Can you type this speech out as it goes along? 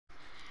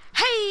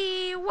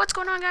What's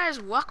going on, guys?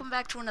 Welcome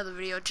back to another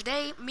video.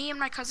 Today, me and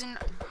my cousin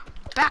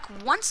back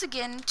once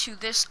again to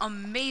this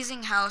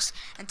amazing house,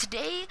 and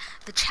today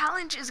the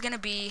challenge is gonna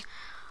be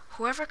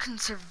whoever can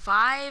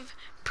survive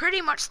pretty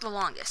much the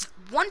longest.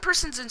 One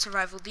person's in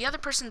survival, the other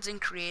person's in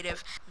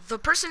creative. The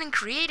person in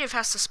creative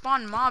has to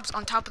spawn mobs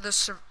on top of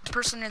the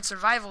person in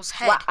survival's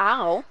head.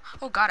 Wow.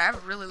 Oh god, I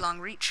have a really long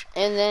reach.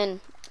 And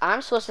then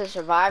I'm supposed to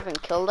survive and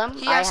kill them.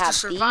 He has to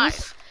survive.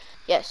 These.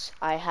 Yes,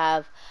 I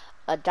have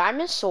a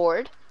diamond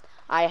sword.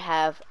 I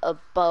have a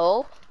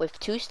bow with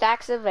 2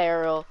 stacks of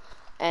arrow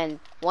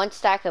and 1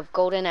 stack of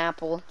golden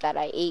apple that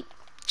I ate.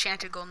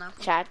 Enchanted golden apple.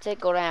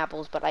 Enchanted golden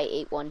apples, but I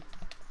ate one.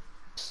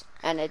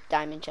 And a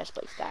diamond chest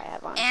plate that I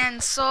have on.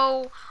 And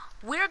so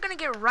we're gonna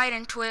get right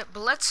into it, but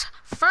let's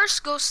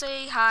first go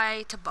say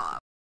hi to Bob.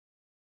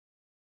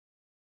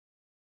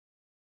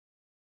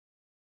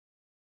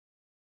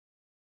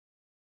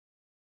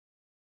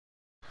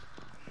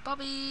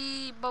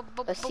 Bobby,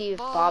 Let's see if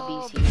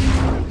Bobby's here.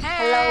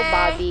 Hey. Hello,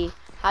 Bobby.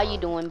 How you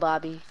doing,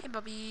 Bobby? Hey,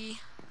 Bobby.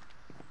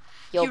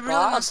 Yo, he really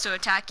Bob. wants to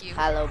attack you.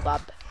 Hello,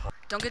 Bob.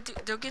 Don't get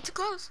too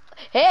close.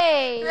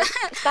 Hey,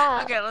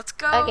 stop. Okay, let's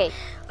go. Okay.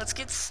 Let's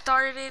get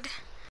started.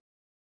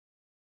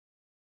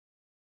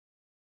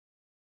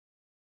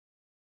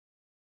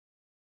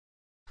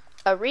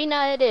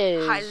 Arena it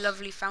is. Hi,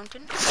 lovely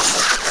fountain.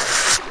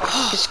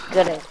 Just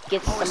gonna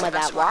get some of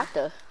that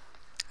water.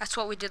 That's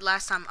what we did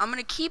last time. I'm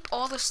gonna keep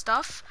all the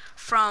stuff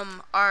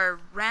from our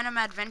random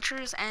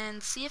adventures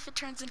and see if it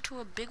turns into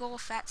a big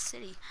old fat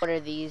city. What are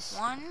these?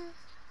 1,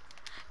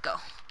 go.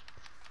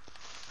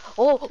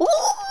 Oh,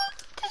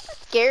 this is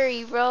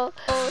scary, bro.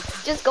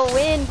 Just go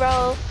in,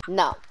 bro.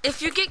 No. If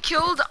you get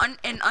killed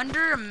in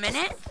under a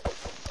minute.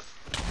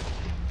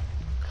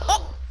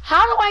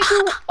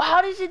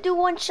 How does it do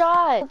 1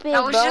 shot? Big,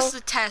 that was bro. just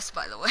a test,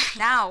 by the way.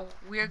 Now,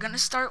 we are gonna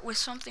start with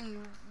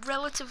something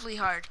relatively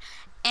hard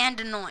and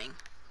annoying.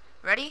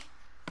 Ready?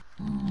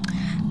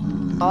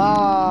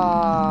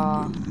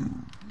 Oh,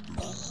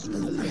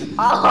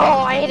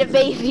 I hit a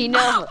baby,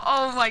 no.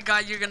 Oh my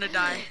god, you're gonna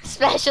die.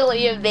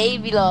 Especially a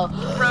baby, though.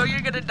 Bro,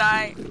 you're gonna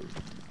die.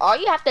 All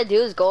you have to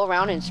do is go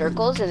around in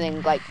circles and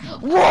then, like,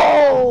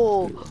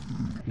 whoa!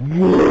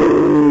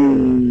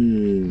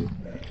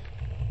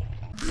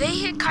 They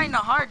hit kinda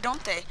hard,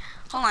 don't they?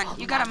 Hold on,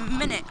 you got a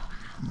minute.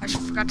 I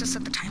forgot to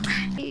set the timer.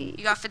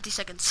 You got 50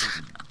 seconds.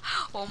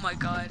 Oh my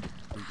god.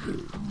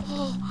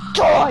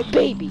 Die,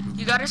 baby!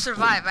 You gotta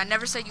survive. I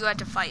never said you had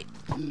to fight.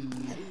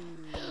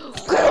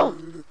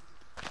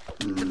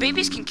 The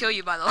babies can kill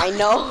you, by the way. I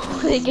know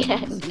they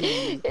can.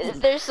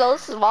 They're so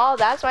small.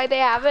 That's why they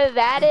have an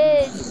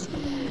advantage.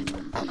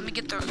 Let me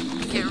get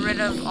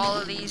rid of all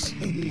of these.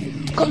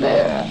 Come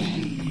here.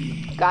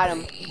 Got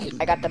him.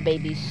 I got the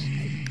babies.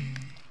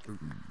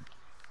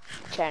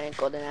 Enchanted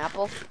golden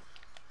apple.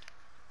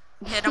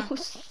 Hit him.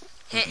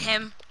 Hit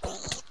him.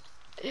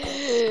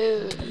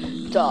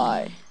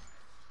 Die.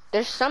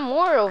 There's some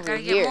more over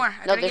here.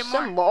 No, there's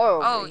some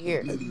more over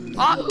here.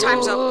 Oh,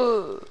 time's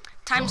up.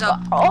 Time's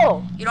up.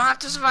 Oh. You don't have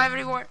to survive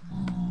anymore.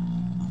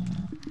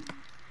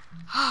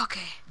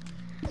 Okay.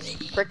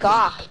 Frick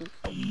off.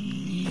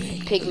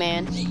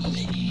 Pigman.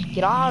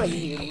 Get out of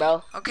here,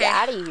 bro. Okay. Get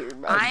out of here,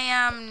 bro. I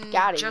am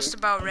just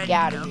about ready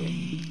to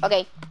go.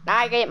 Okay, now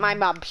I get my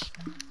mobs.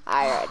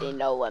 I already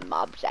know what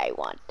mobs I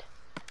want.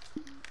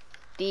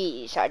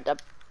 These are the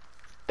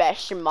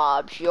best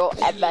mobs you'll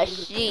ever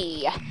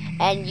see,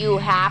 and you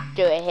have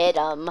to hit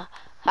them.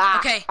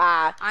 Okay,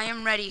 I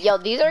am ready. Yo,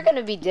 these are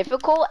gonna be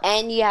difficult,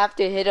 and you have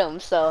to hit them.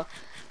 So,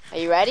 are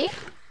you ready?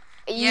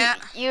 Yeah.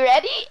 You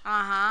ready?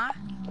 Uh-huh.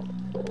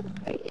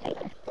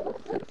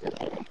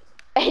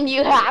 And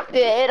you have to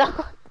hit them.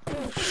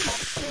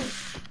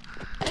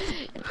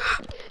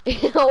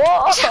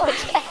 Whoa.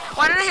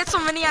 Why did I hit so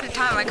many at a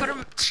time? I could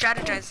have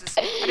strategized this.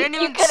 I didn't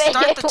even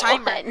start the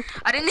timer.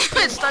 I didn't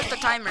even start the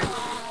timer.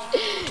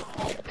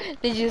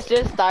 Did you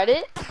just start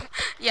it?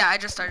 Yeah, I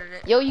just started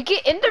it. Yo, you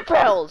get ender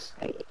pearls.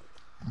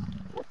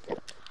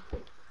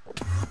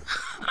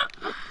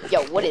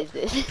 Yo, what is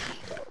this?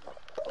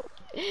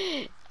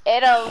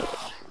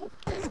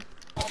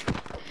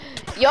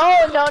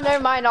 Yo, no, never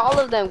mind. All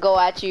of them go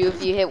at you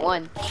if you hit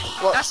one.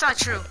 Well, that's not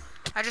true.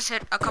 I just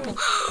hit a couple.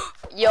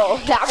 Yo,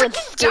 that was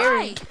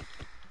scary. Die.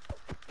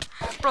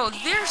 Bro,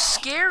 they're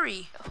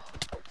scary.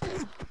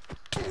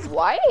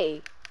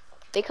 Why?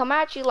 They come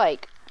at you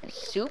like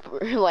super,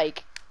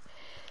 like.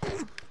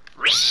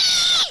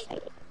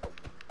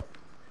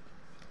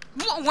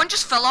 One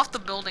just fell off the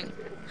building.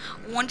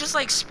 One just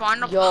like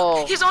spawned up.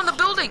 Yo. He's on the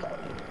building.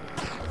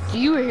 Do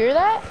you hear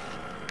that?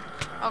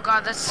 Oh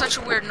god, that's such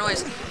a weird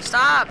noise.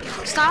 Stop!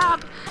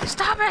 Stop!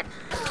 Stop it!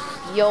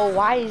 Yo,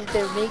 why is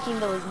they making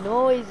those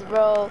noise,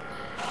 bro?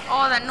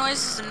 Oh, that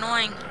noise is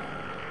annoying.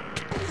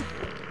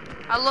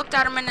 I looked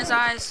at him in his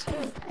eyes.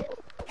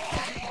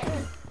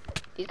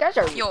 These guys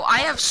are. Yo, I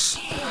have.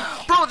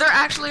 Bro, they're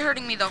actually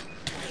hurting me though.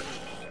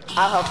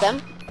 I'll help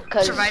them.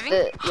 Surviving?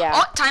 Yeah.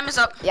 Oh, time is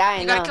up. Yeah, I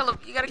know. You gotta kill him.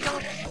 You gotta kill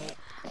him.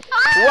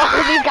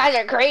 Whoa, these guys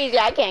are crazy.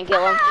 I can't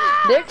kill them.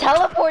 They're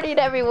teleporting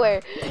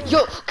everywhere.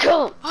 Yo,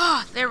 kill them.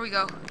 Oh, there we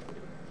go.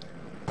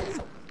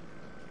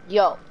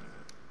 Yo.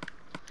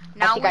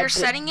 Now we're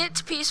setting it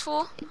to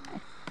peaceful.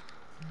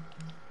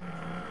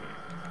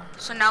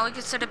 So now we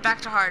can set it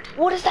back to hard.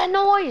 What is that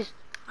noise?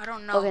 I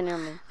don't know. Okay, never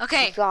mind.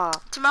 Okay,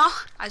 Tamo,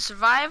 I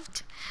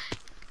survived.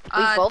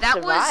 We both that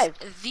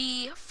survived. was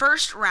the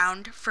first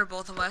round for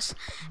both of us.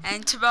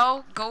 And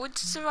Tamo, go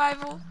into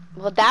survival.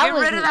 Well, get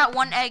rid of that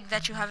one egg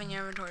that you have in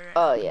your inventory right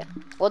now. Oh, yeah.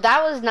 Well,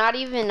 that was not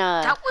even,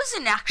 That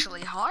wasn't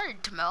actually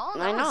hard, Tamo.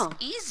 I know. Was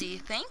easy,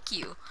 thank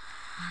you.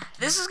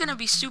 This is gonna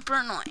be super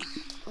annoying.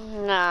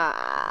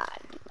 Nah.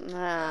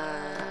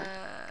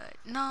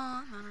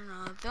 No.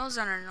 Those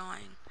are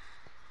annoying.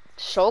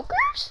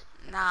 Shulkers?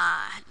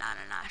 Nah.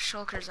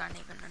 Shulkers aren't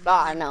even annoying.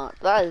 Ah, no.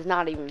 That is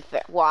not even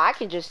fair. Well, I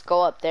can just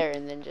go up there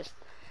and then just...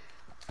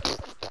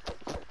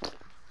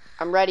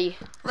 I'm ready.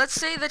 Let's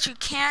say that you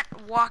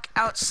can't walk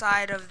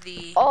outside of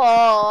the...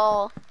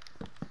 Oh!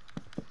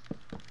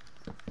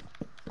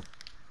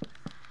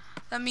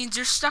 That means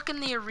you're stuck in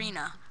the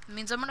arena. It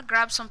means I'm gonna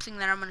grab something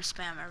that I'm gonna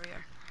spam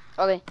everywhere.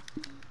 Okay.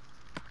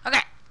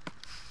 Okay.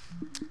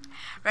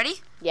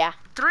 Ready? Yeah.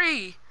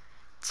 3,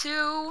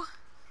 2,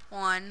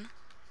 1.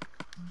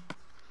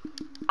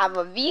 I'm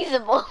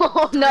invisible.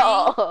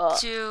 No.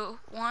 3, 2,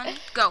 1,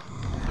 go.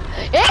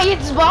 Hey,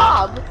 it's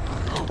Bob.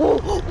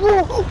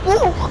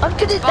 Whoa. I'm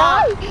gonna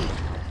die.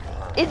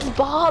 It's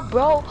Bob,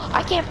 bro.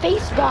 I can't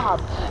face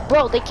Bob.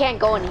 Bro, they can't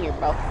go in here,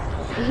 bro.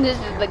 This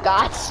is the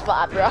God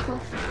spot, bro.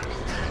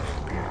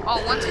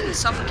 Oh, one's getting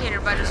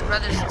suffocated by his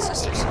brothers and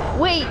sisters.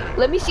 Wait,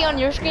 let me see on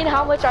your screen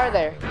how much are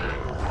there.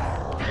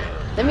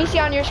 Let me see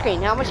on your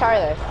screen how much are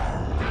there.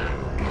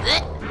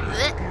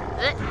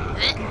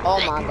 Oh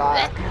my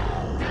god.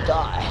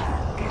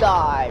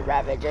 Die,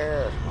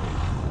 Ravager.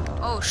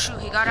 Oh shoot,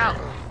 he got out.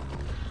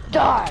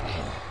 Die.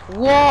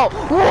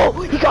 Whoa,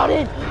 he got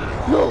in.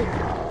 No,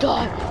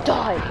 die.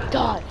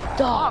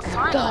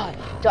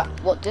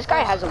 Well, this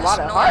guy has a lot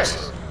of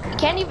hearts. He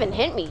can't even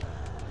hit me.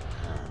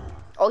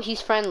 Oh,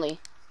 he's friendly.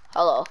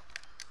 Hello.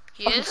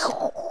 He is?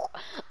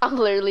 I'm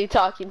literally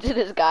talking to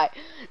this guy.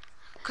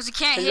 Because he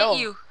can't hit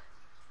you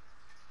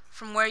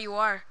from where you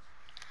are.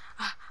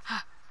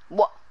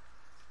 What?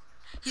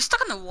 He's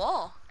stuck on the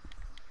wall.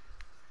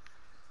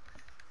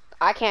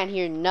 I can't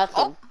hear nothing.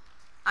 Oh,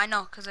 I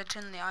know, because I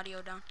turned the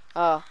audio down.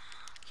 Oh.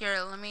 Here,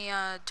 let me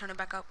turn it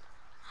back up.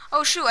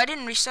 Oh, shoot, I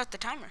didn't reset the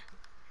timer.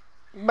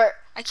 Bruh.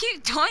 I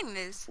keep doing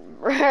this.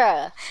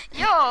 Bruh.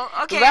 Yo,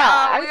 okay, we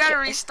gotta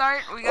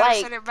restart. We gotta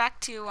set it back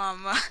to,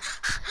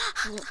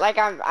 like,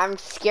 I'm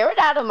scared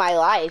out of my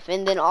life,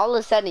 and then all of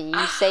a sudden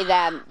you say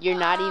that you're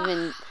not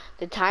even,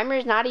 the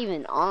timer's not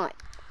even on.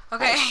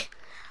 Okay,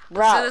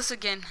 bro. Let's do this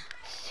again.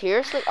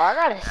 Seriously? Oh, I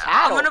got a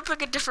saddle. I'm gonna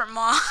pick a different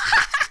mob.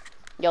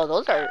 Yo,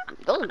 those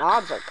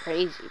mobs are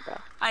crazy, bro.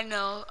 I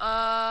know,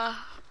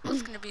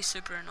 it's gonna be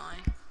super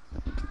annoying.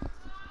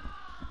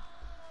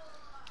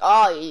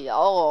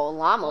 Oh,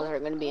 llamas are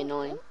gonna be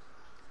annoying.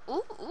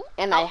 Ooh,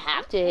 and I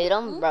have to hit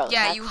them, bro.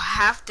 Yeah, you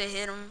have to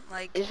hit them.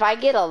 Like, if I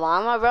get a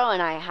llama, bro,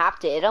 and I have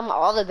to hit them,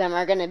 all of them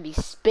are gonna be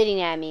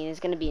spitting at me, and it's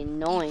gonna be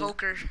annoying.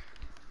 Evoker.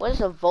 What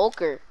is a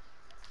Volker?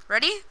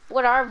 Ready?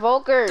 What are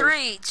Volkers?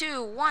 3,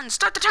 2, 1,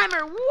 start the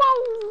timer.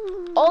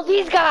 Whoa! Oh,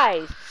 these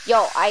guys.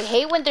 Yo, I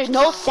hate when there's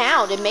no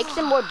sound. It makes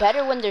it more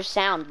better when there's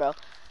sound, bro.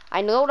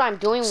 I know what I'm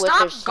doing with their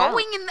sound. Stop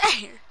going in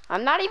there.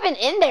 I'm not even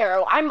in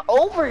there. I'm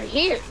over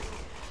here.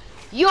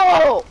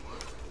 Yo!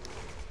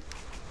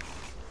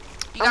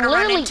 You gotta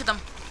run into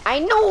them. I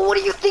know. What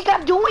do you think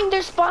I'm doing?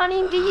 They're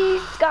spawning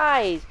these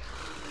guys.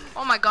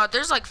 Oh my god,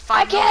 there's like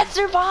 5 I can't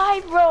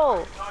survive,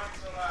 bro.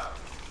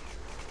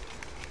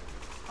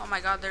 Oh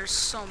my god, there's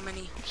so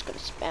many. I'm just gonna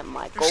spam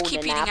my golden keep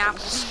eating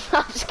apples.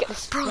 I'm just gonna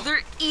spam. Bro,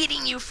 they're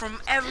eating you from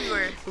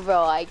everywhere.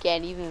 Bro, I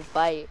can't even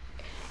fight.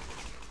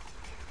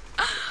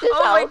 This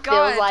oh my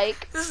god, feels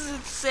like. This is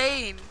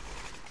insane.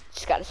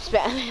 Just gotta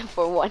spam it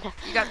for one.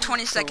 You got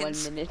 20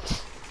 seconds. 1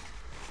 minute.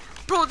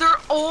 Bro, they're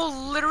all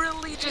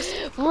literally just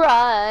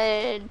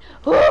run.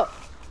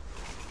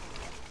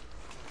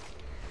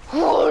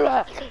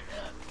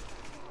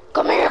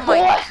 Come here, boy.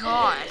 Oh my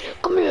god.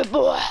 Come here,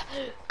 boy.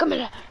 Come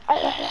here.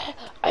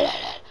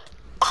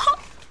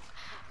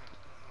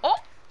 Oh.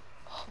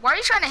 Why are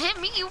you trying to hit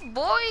me, you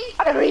boy?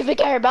 I don't even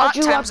care about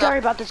you. I'm sorry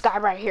about this guy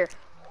right here.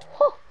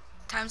 Whew.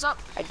 Time's up.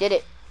 I did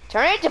it.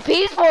 Turn it to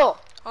peaceful.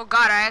 Oh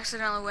god, I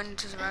accidentally went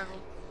into survival.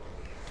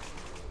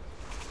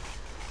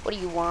 What do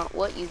you want?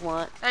 What you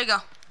want? There you go.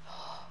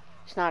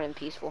 It's not in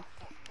peaceful.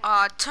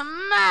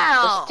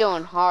 Tamel. It's still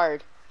in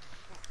hard.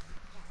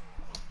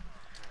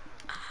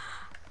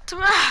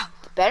 Tamel.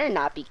 Better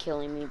not be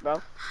killing me,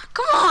 bro.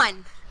 Come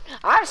on.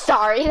 I'm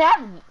sorry.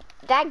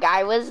 That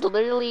guy was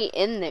literally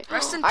in there.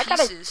 Rest in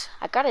pieces.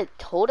 I got a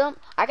totem.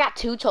 I got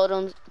 2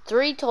 totems.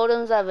 3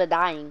 totems of a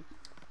dying.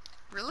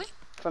 Really?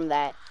 From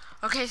that.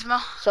 Okay,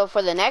 Tamel. So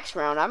for the next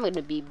round, I'm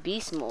gonna be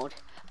beast mode.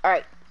 All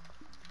right.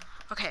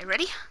 Okay,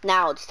 ready?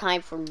 Now it's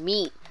time for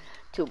me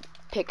to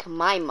pick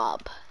my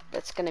mob.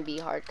 That's gonna be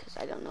hard because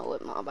I don't know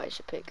what mob I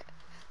should pick.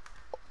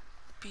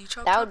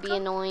 That would be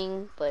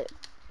annoying, but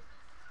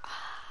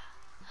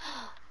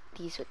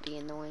these would be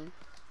annoying.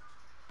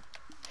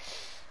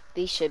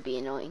 These should be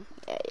annoying.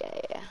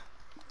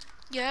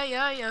 Yeah.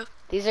 Yeah.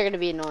 These are gonna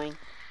be annoying.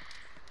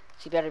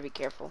 So you better be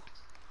careful.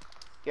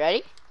 You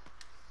ready?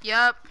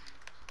 Yep.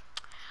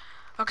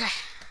 Okay.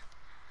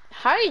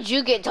 How did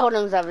you get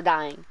totems of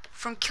dying?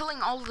 From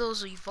killing all of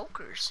those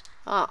evokers.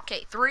 Oh,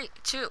 Okay, 3,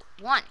 2,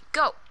 1,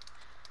 go.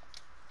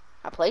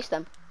 I placed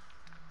them.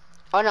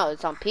 Oh no,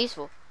 it's on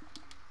peaceful.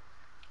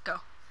 Go.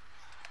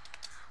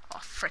 Oh,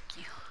 frick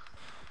you.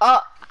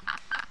 Oh,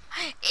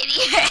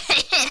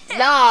 Idiot.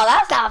 no,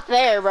 that's not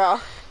fair, bro.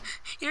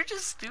 You're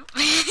just stupid.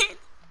 I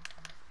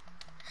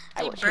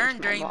They will change burned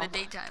my during the mob.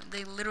 daytime.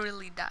 They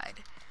literally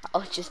died.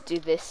 I'll just do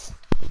this.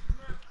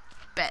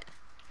 Bet.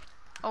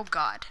 Oh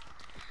god.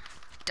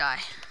 Die.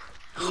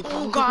 Evil,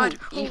 Oh god.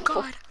 Oh evil,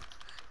 god.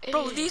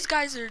 Bro, these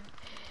guys are...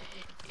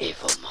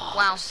 evil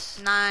mobs.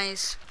 Wow.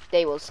 Nice.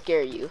 They will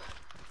scare you.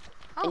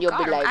 Oh And you'll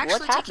god, be like, I'm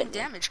what's actually taking happening?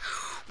 damage.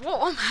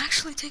 Whoa, I'm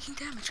actually taking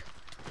damage.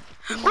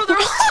 Bro, they're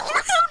all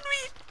around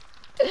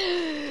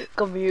me.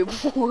 Come here,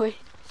 boy.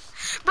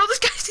 Bro, this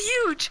guy's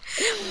huge.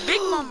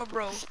 Big mama,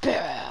 bro.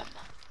 Spam.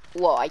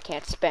 Whoa, I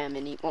can't spam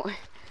anymore.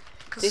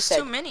 Because They it's said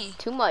too many.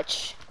 Too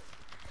much.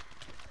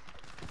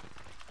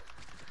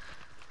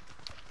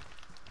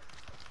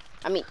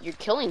 I mean, you're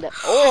killing them.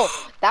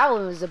 Oh, that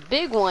one was a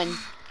big one.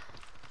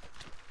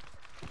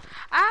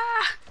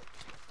 Ah!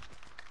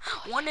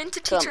 One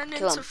entity Kill 'em, turned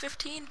kill 'em. into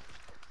 15.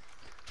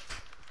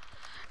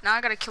 Now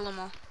I gotta kill them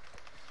all.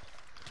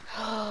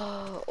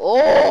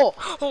 Oh,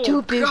 Oh,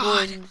 two big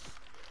God. ones.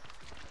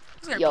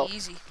 It's gonna Yo. be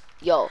easy.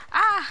 Yo,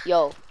 Ah!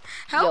 yo,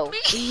 Help yo,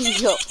 me!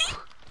 yo.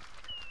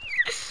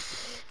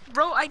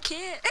 Bro, I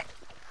can't.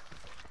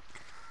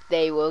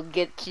 They will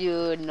get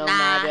you no Nah,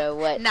 matter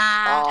what. Nah,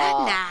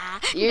 Aw, nah.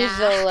 You're nah.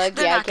 so lucky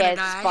They're I not gonna can't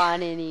die.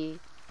 spawn any.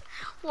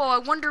 Well, I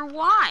wonder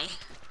why.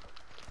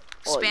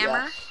 Oh,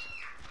 Spammer. yes.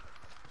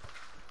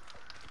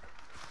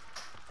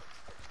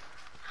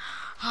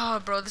 Oh,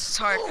 bro, this is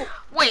hard.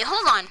 Wait,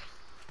 hold on.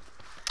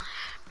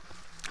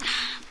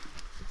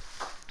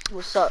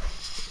 What's up?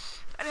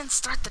 I didn't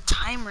start the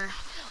timer.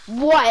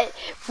 What?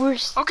 We're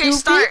Okay, stupid?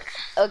 start.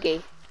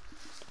 Okay.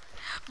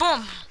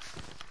 Boom.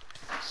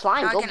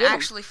 Slime, Now go I can get him.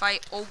 actually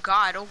fight. Oh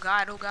god, oh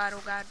god, oh god,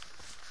 oh god.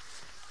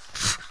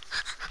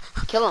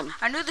 Kill him.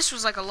 I knew this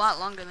was like a lot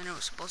longer than it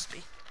was supposed to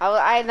be.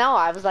 I know.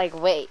 I was like,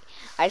 wait.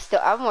 I still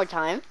have more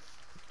time.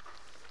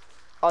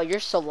 Oh,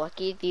 you're so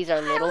lucky. These are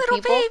little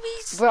people.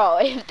 babies. Bro,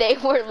 if they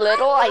were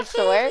little, I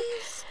swear.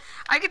 Babies.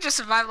 I could just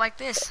survive like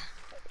this.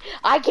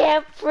 I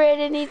can't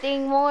print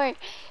anything more.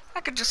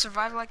 I could just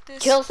survive like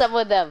this. Kill some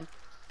of them.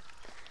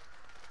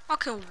 I'll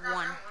kill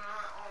one.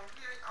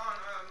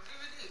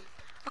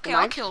 Okay, Am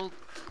I- I'll kill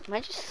Am I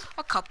just...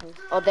 a couple.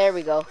 Oh, there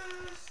we go.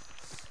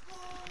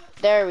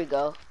 There we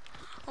go.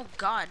 Oh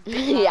god.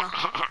 Yeah.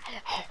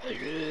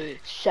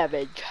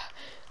 Savage.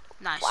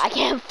 Nice. I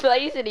can't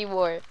place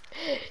anymore.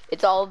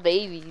 It's all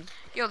babies.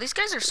 Yo, these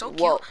guys are so cute.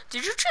 Whoa.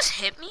 Did you just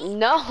hit me?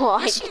 No,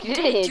 Yes, I you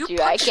didn't did. hit You you.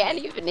 I punched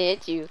can't me. even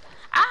hit you.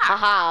 Ah!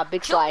 Haha,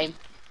 big Kill slime. me.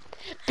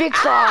 Big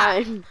Ah!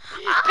 slime.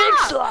 Ah! Big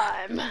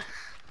slime.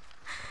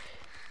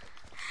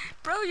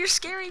 Bro, you're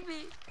scaring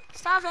me.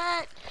 Stop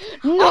it.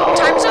 No. Oh,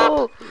 time's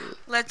up.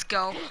 Let's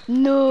go.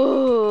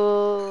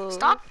 No.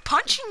 Stop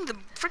punching the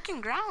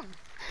freaking ground.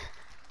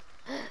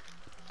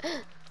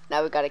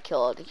 Now we gotta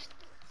kill all these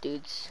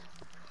dudes.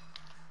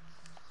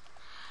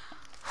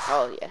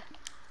 Oh yeah.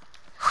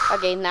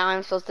 Okay, now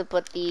I'm supposed to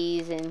put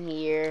these in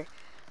here.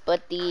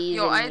 Put these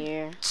Yo, I in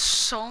here. had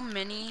so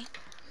many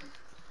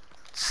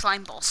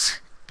slime balls.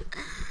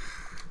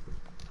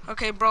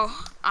 Okay, bro,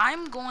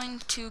 I'm going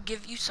to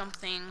give you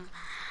something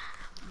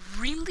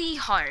really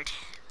hard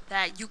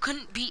that you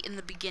couldn't beat in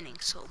the beginning,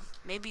 so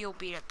maybe you'll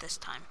beat it this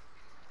time.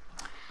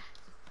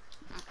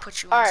 I'll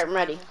put you on Alright, I'm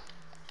ready.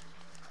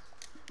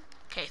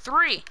 Okay,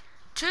 3,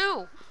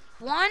 2,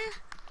 1.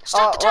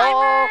 Start the timer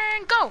oh.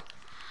 and go.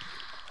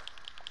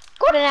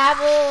 Golden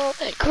apple.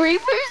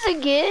 Creepers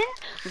again?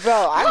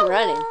 Bro, I'm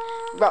running.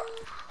 Bro.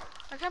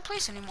 I can't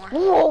place anymore.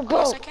 Whoa, Oh, bro.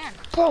 yes, I can.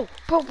 Bro.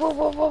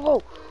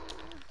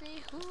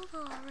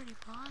 Already,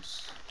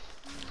 boss.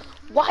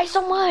 Why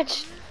so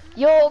much?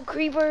 Yo,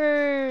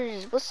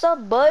 creepers. What's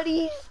up,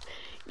 buddies?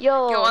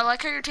 Yo. Yo, I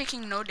like how you're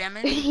taking no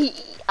damage.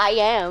 I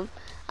am.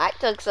 I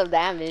took some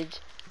damage.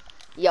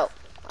 Yo,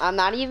 I'm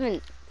not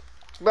even...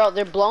 Bro,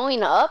 they're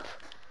blowing up.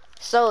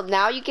 So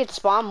now you can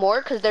spawn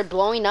more because they're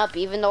blowing up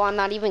even though I'm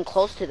not even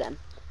close to them.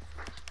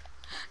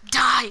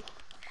 Die.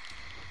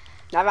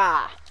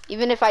 Nah.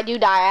 Even if I do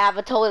die, I have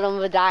a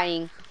totem of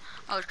dying.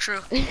 Oh,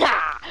 true.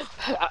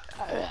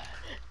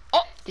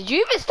 Oh, did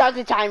you even start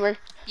the timer?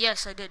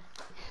 Yes, I did.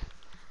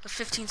 With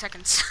 15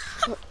 seconds.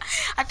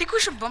 I think we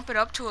should bump it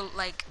up to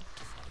like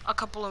a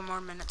couple of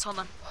more minutes. Hold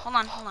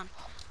on.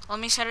 Let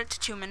me set it to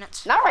 2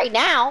 minutes. Not right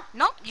now.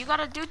 Nope, you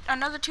gotta do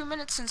another 2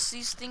 minutes since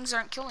these things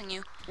aren't killing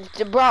you.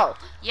 Bro,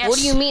 Yes. what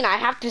do you mean? I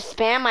have to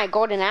spam my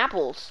golden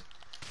apples.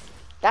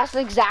 That's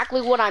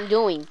exactly what I'm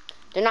doing.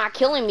 They're not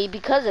killing me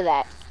because of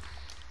that.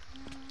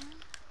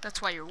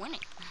 That's why you're winning.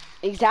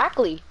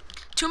 Exactly.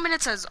 2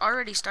 minutes has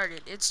already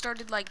started. It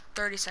started like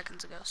 30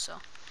 seconds ago, so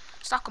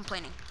stop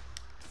complaining.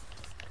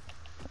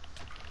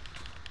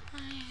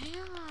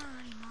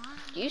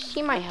 Do you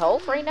see my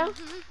health right now?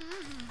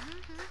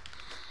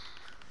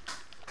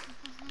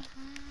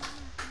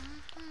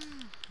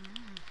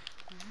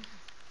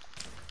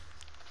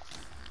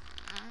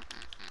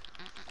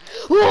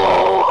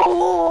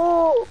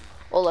 Whoa!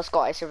 Oh, let's go.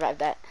 I survived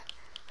that.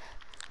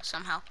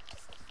 Somehow.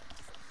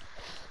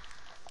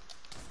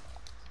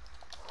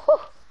 Whew.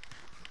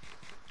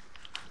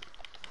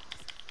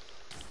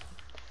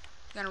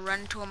 You gonna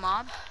run into a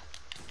mob?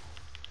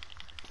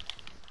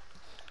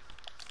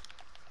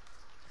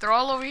 They're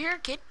all over here,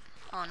 kid.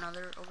 Oh no,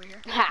 they're over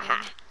here.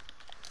 Haha.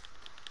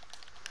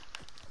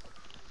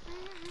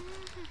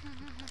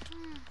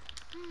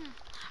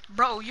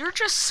 Bro, you're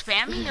just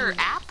spamming your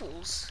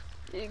apples.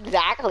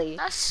 Exactly.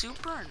 That's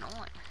super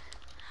annoying.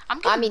 I'm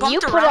I getting mean, bumped you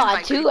put around on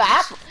by 2 creepers.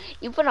 apples.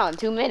 You put on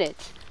 2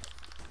 minutes.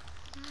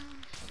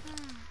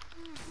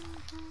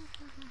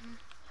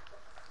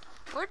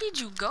 Where did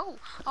you go?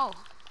 Oh,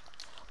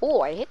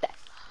 Oh, I hit that.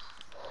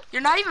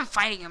 you're not even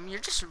fighting him. You're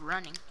just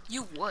running.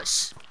 You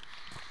wuss.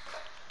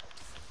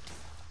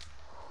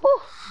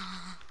 Whew.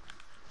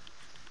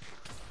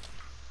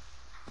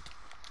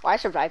 Well, I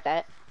survived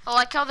that. I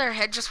like how their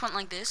head just went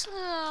like this.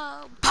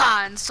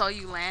 Bah, and saw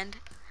you land.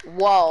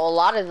 Whoa, a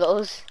lot of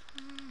those.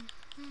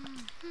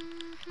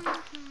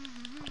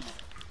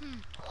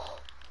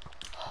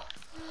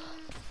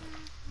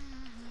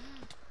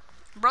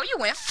 Bro, you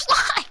went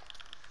fly.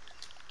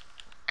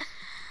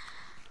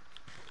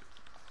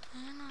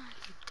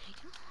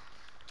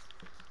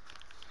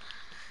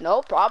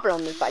 No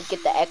problem if I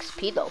get the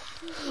XP though.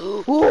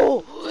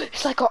 Whoa,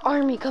 it's like an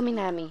army coming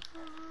at me.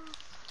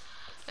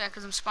 Yeah,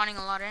 because I'm spawning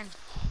a lot in.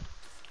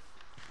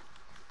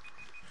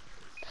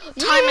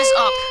 Time is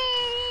up.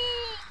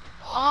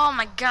 Oh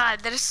my god,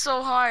 that is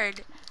so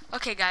hard.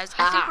 Okay guys,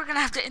 I think we're gonna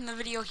have to end the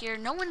video here.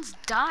 No one's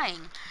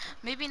dying.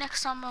 Maybe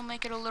next time I'll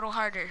make it a little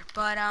harder.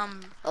 But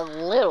a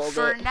little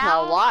for bit,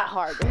 now, a lot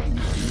harder.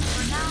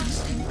 for now,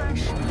 stay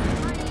fresh.